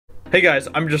Hey guys,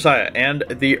 I'm Josiah, and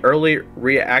the early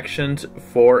reactions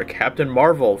for Captain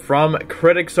Marvel from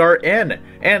critics are in.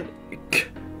 And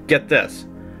get this,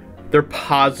 they're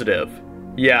positive.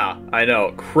 Yeah, I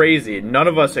know, crazy. None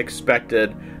of us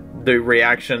expected the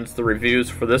reactions, the reviews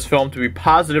for this film to be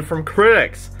positive from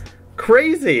critics.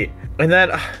 Crazy. And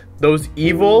then those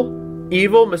evil,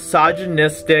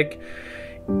 misogynistic,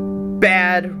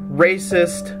 bad,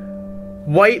 racist,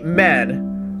 white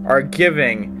men are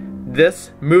giving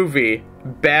this movie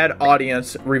bad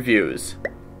audience reviews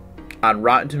on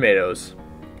Rotten Tomatoes.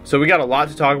 So we got a lot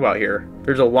to talk about here.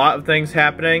 There's a lot of things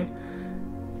happening.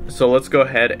 So let's go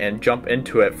ahead and jump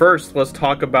into it. First, let's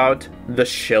talk about the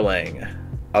shilling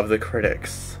of the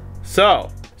critics. So,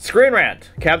 Screen Rant,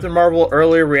 Captain Marvel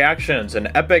early reactions, an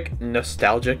epic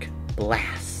nostalgic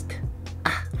blast.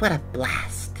 Ah, what a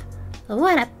blast.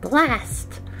 What a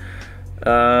blast.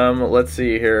 Let's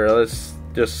see here. Let's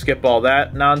just skip all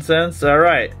that nonsense.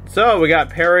 Alright, so we got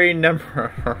Perry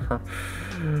Nemiroff.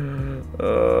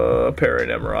 Perry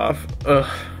Nemiroff.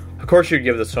 Of course you'd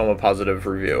give this film a positive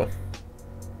review.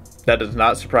 That does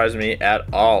not surprise me at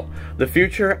all. The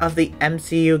future of the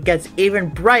MCU gets even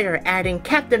brighter, adding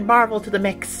Captain Marvel to the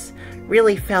mix.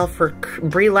 Really fell for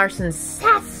Brie Larson's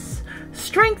sass,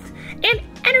 strength, and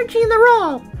energy in the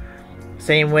role.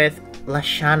 Same with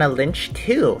Lashana Lynch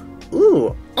too.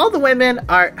 Ooh, all the women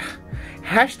are...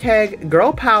 Hashtag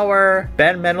girl power.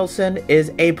 Ben Mendelsohn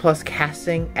is A+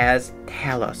 casting as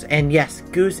Talos. And yes,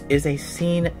 Goose is a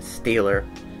scene stealer.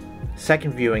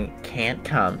 Second viewing can't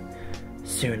come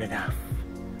soon enough.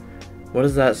 What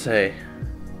does that say?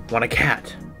 Want a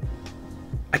cat?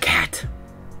 A cat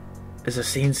is a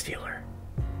scene stealer.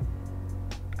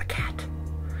 A cat.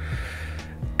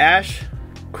 Ash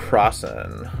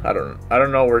Crossan. I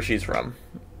don't know where she's from.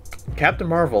 Captain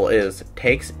Marvel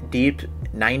takes deep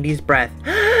 90s breath.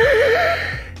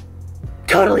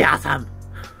 Totally awesome.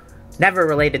 Never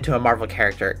related to a Marvel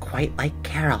character quite like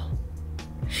Carol.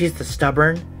 She's the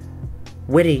stubborn,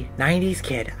 witty 90s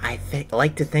kid I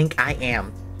like to think I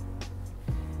am.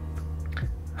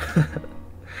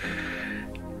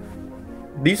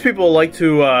 These people like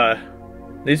to,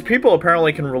 these people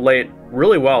apparently can relate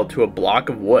really well to a block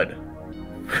of wood.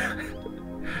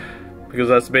 Because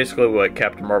that's basically what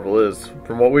Captain Marvel is.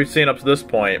 From what we've seen up to this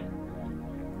point,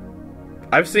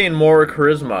 I've seen more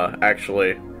charisma,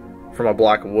 actually, from a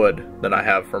block of wood than I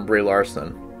have from Brie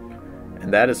Larson.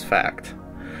 And that is fact.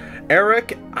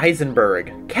 Eric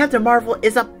Eisenberg. Captain Marvel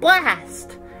is a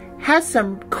blast! Has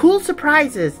some cool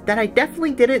surprises that I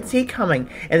definitely didn't see coming,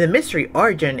 and the mystery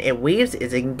origin it weaves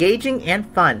is engaging and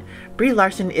fun. Brie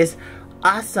Larson is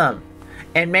awesome,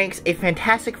 and makes a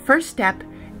fantastic first step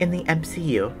in the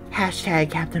MCU. Hashtag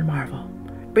Captain Marvel.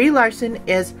 Brie Larson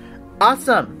is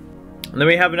awesome. And then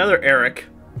we have another Eric.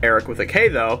 Eric with a K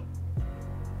though.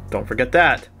 Don't forget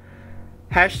that.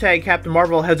 Hashtag Captain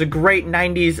Marvel has a great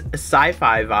 90s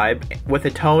sci-fi vibe with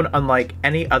a tone unlike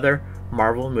any other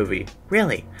Marvel movie.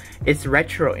 Really. It's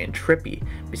retro and trippy,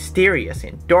 mysterious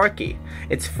and dorky.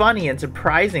 It's funny and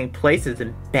surprising places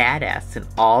and badass in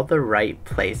all the right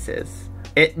places.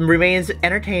 It remains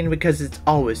entertaining because it's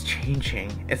always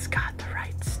changing. It's got the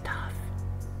right stuff.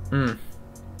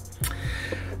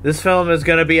 This film is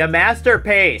gonna be a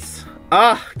masterpiece.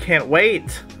 Can't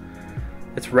wait.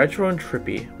 It's retro and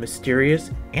trippy,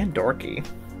 mysterious and dorky.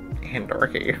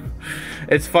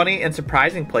 It's funny and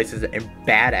surprising places and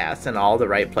badass in all the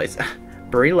right places.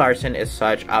 Brie Larson is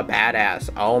such a badass.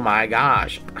 Oh my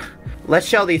gosh. Let's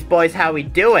show these boys how we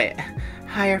do it.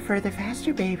 Higher, further,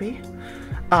 faster, baby.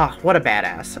 Oh, what a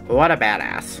badass. What a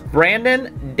badass.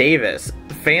 Brandon Davis.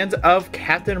 Fans of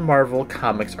Captain Marvel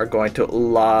comics are going to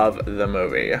love the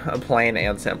movie. Plain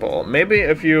and simple. Maybe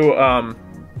if you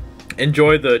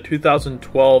enjoy the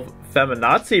 2012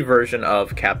 feminazi version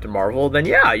of Captain Marvel, then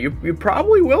yeah, you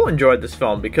probably will enjoy this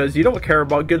film because you don't care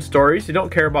about good stories, you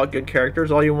don't care about good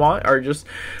characters, all you want are just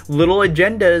little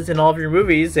agendas in all of your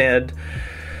movies, and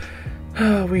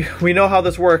we know how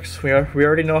this works. We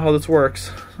already know how this works.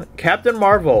 Captain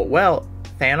Marvel, well,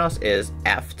 Thanos is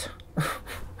effed.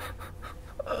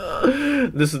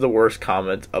 This is the worst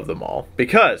comment of them all.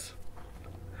 Because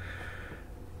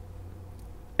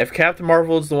if Captain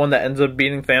Marvel is the one that ends up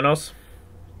beating Thanos,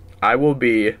 I will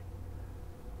be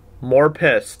more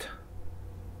pissed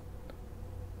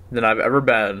than I've ever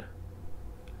been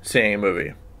seeing a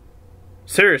movie.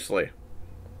 Seriously.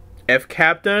 If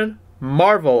Captain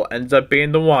Marvel ends up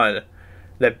being the one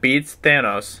that beats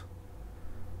Thanos,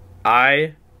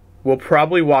 I will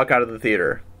probably walk out of the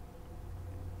theater.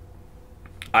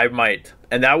 I might.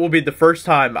 And that will be the first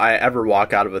time I ever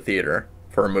walk out of a theater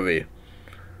for a movie.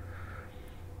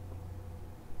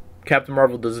 Captain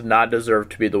Marvel does not deserve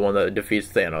to be the one that defeats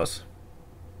Thanos.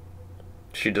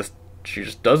 She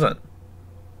just doesn't.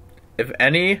 If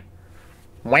any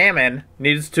Whammon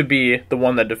needs to be the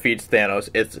one that defeats Thanos,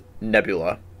 it's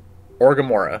Nebula. Or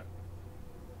Gamora.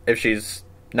 If she's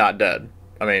not dead.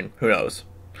 I mean, who knows?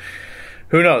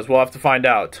 Who knows? We'll have to find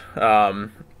out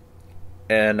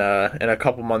in a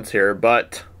couple months here.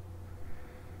 But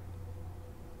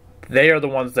they are the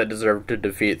ones that deserve to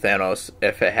defeat Thanos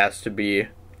if it has to be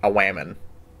a Whammon.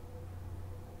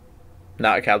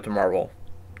 Not Captain Marvel.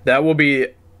 That will be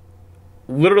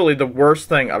literally the worst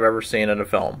thing I've ever seen in a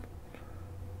film.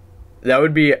 That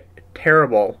would be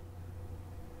terrible.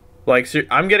 Like,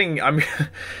 I'm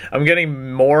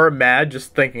getting more mad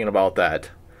just thinking about that.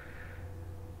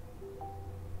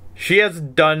 She has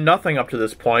done nothing up to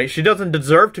this point. She doesn't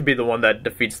deserve to be the one that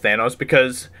defeats Thanos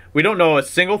because we don't know a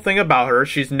single thing about her.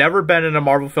 She's never been in a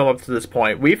Marvel film up to this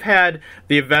point. We've had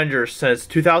the Avengers since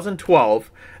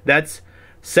 2012. That's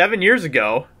 7 years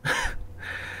ago.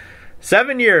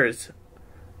 7 years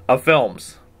of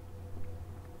films.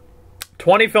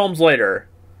 20 films later.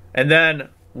 And then,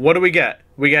 what do we get?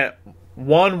 We get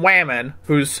one Whammon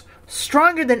who's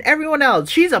stronger than everyone else.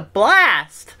 She's a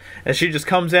blast! And she just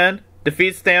comes in,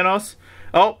 defeats Thanos.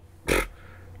 Oh,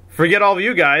 forget all of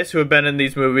you guys who have been in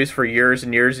these movies for years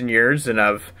and years and years and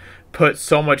have put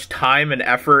so much time and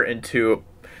effort into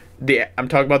I'm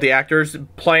talking about the actors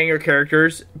playing your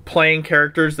characters, playing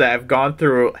characters that have gone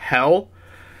through hell.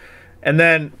 And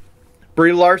then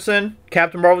Brie Larson,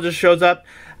 Captain Marvel, just shows up.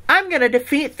 I'm gonna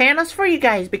defeat Thanos for you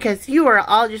guys because you are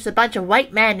all just a bunch of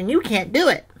white men and you can't do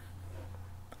it.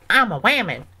 I'm a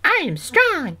Whammon. I am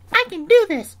strong. I can do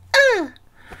this.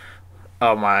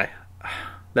 Oh my.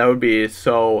 That would be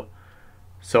so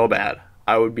bad.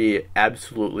 I would be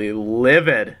absolutely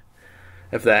livid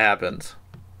if that happens.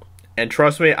 And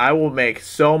trust me, I will make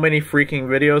so many freaking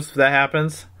videos if that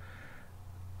happens.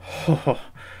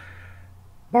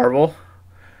 Marvel,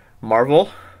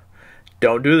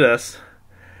 don't do this.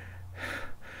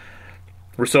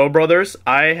 Russo brothers,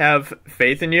 I have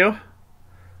faith in you.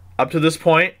 Up to this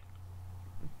point,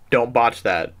 don't botch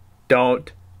that.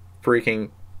 Don't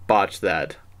freaking botch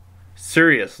that.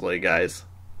 Seriously, guys.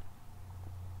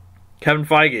 Kevin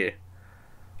Feige,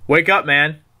 wake up,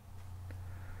 man.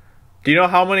 Do you know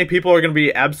how many people are going to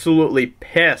be absolutely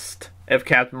pissed if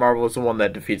Captain Marvel is the one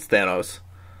that defeats Thanos?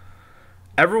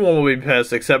 Everyone will be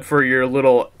pissed except for your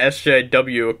little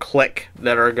SJW clique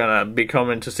that are going to be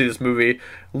coming to see this movie.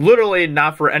 Literally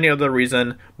not for any other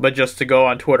reason, but just to go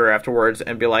on Twitter afterwards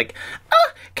and be like,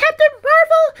 oh, Captain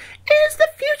Marvel is the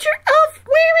future of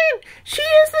women. She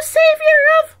is the savior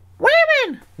of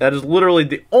women. That is literally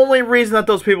the only reason that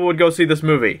those people would go see this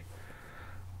movie.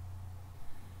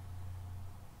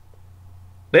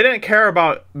 They didn't care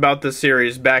about this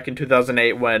series back in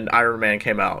 2008 when Iron Man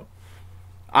came out.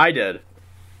 I did.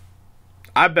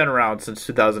 I've been around since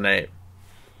 2008.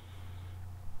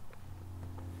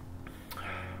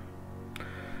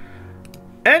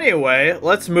 Anyway,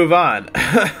 let's move on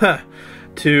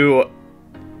to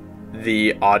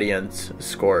the audience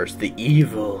scores. The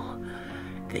evil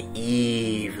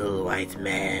white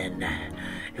men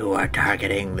who are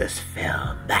targeting this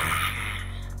film.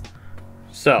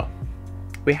 So,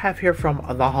 we have here from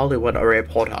The Hollywood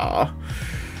Reporter.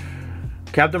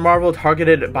 Captain Marvel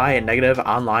targeted by negative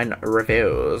online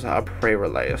reviews.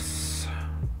 Pre-release.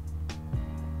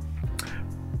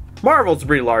 Marvel's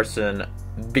Brie Larson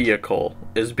vehicle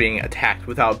is being attacked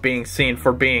without being seen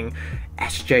for being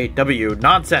SJW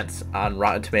nonsense on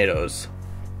Rotten Tomatoes.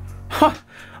 Huh.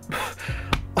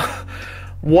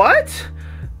 What?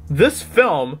 This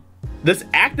film, this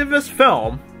activist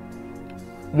film,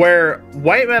 where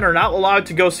white men are not allowed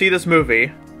to go see this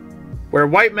movie, where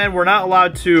white men were not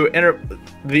allowed to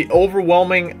the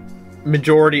overwhelming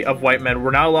majority of white men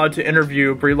were not allowed to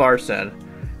interview Brie Larson,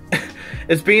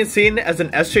 is being seen as an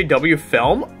SJW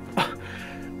film?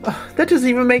 That doesn't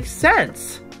even make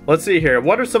sense. Let's see here.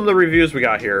 What are some of the reviews we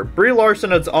got here? Brie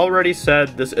Larson has already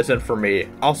said, this isn't for me.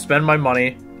 I'll spend my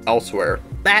money elsewhere.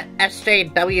 That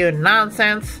SJW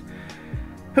nonsense.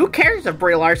 Who cares if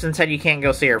Brie Larson said you can't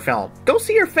go see her film? Go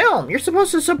see her film. You're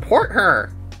supposed to support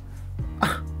her.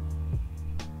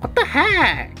 What the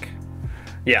heck?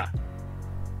 Yeah.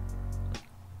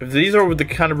 If these are the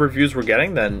kind of reviews we're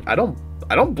getting, then I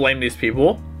don't blame these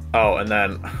people. Oh, and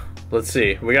then let's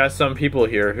see. We got some people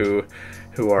here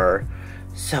who are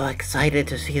so excited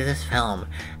to see this film.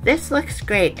 This looks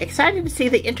great. Excited to see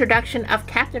the introduction of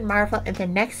Captain Marvel in the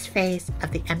next phase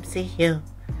of the MCU.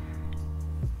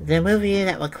 The movie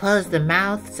that will close the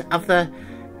mouths of the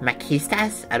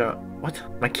machistas. What?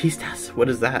 Machistas? What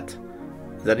is that?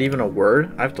 Is that even a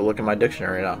word? I have to look in my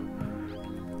dictionary now.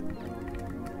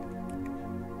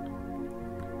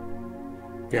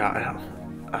 Yeah,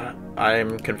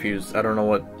 I'm confused. I don't know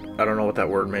what that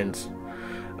word means.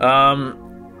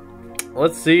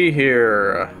 Let's see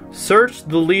here. Search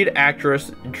the lead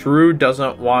actress. Drew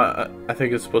doesn't want, I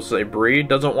think it's supposed to say Bree,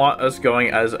 doesn't want us going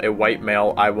as a white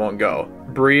male. I won't go.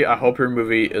 Bree, I hope your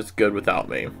movie is good without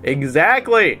me.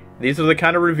 Exactly! These are the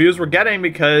kind of reviews we're getting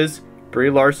because Brie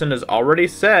Larson has already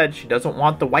said she doesn't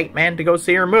want the white man to go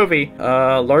see her movie.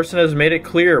 Larson has made it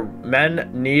clear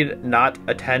men need not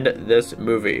attend this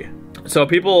movie. So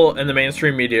people in the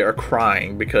mainstream media are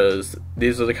crying because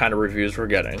these are the kind of reviews we're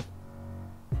getting.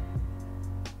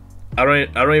 I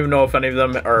don't even know if any of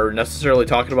them are necessarily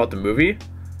talking about the movie,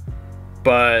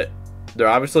 but they're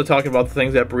obviously talking about the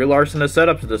things that Brie Larson has said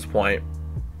up to this point.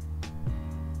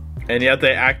 And yet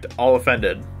they act all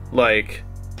offended. Like,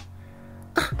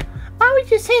 why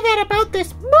would you say that about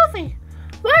this movie?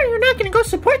 Why are you not going to go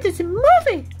support this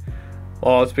movie?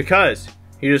 Well, it's because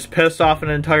you just pissed off an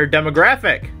entire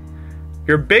demographic.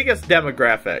 Your biggest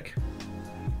demographic.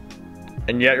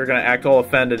 And yet you're going to act all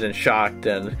offended and shocked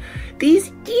and...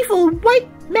 These evil white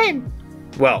men.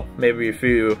 Well, maybe if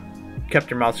you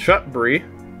kept your mouth shut, Brie,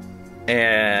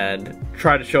 and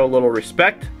try to show a little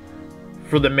respect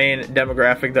for the main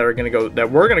demographic that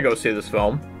we're gonna go see this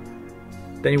film,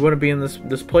 then you wouldn't be in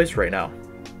this place right now.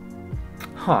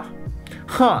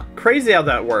 Huh. Crazy how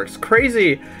that works.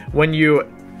 Crazy when you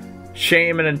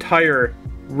shame an entire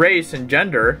race and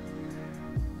gender.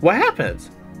 What happens?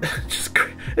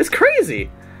 It's crazy.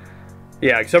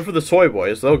 Yeah, except for the soy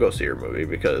boys, they'll go see your movie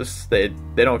because they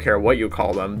don't care what you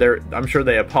call them. I'm sure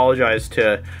they apologize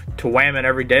to Whammon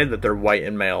every day that they're white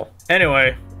and male.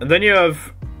 Anyway, and then you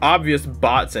have obvious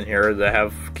bots in here that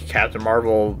have Captain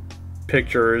Marvel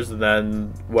pictures and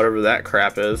then whatever that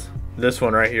crap is. This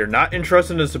one right here, not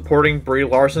interested in supporting Brie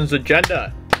Larson's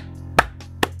agenda.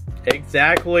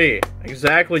 Exactly,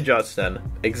 Justin.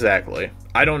 Exactly.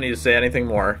 I don't need to say anything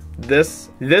more.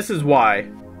 This is why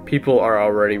people are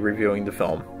already reviewing the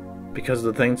film, because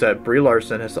of the things that Brie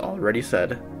Larson has already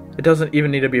said. It doesn't even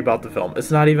need to be about the film.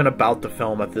 It's not even about the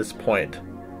film at this point.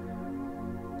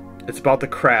 It's about the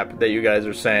crap that you guys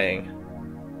are saying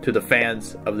to the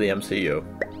fans of the MCU.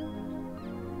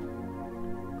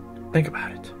 Think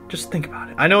about it. Just think about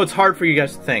it. I know it's hard for you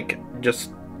guys to think,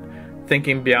 just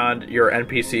thinking beyond your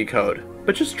NPC code,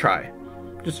 but just try.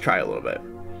 Just try a little bit.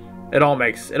 It all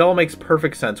makes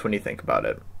perfect sense when you think about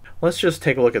it. Let's just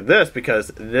take a look at this because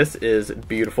this is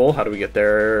beautiful. How do we get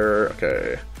there?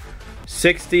 Okay.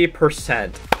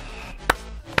 60%.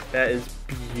 That is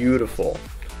beautiful.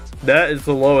 That is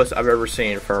the lowest I've ever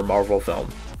seen for a Marvel film.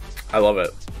 I love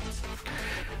it.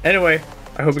 Anyway,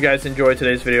 I hope you guys enjoyed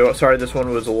today's video. Sorry this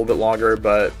one was a little bit longer,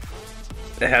 but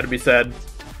it had to be said.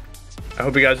 I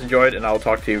hope you guys enjoyed, and I'll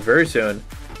talk to you very soon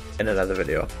in another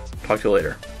video. Talk to you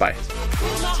later. Bye.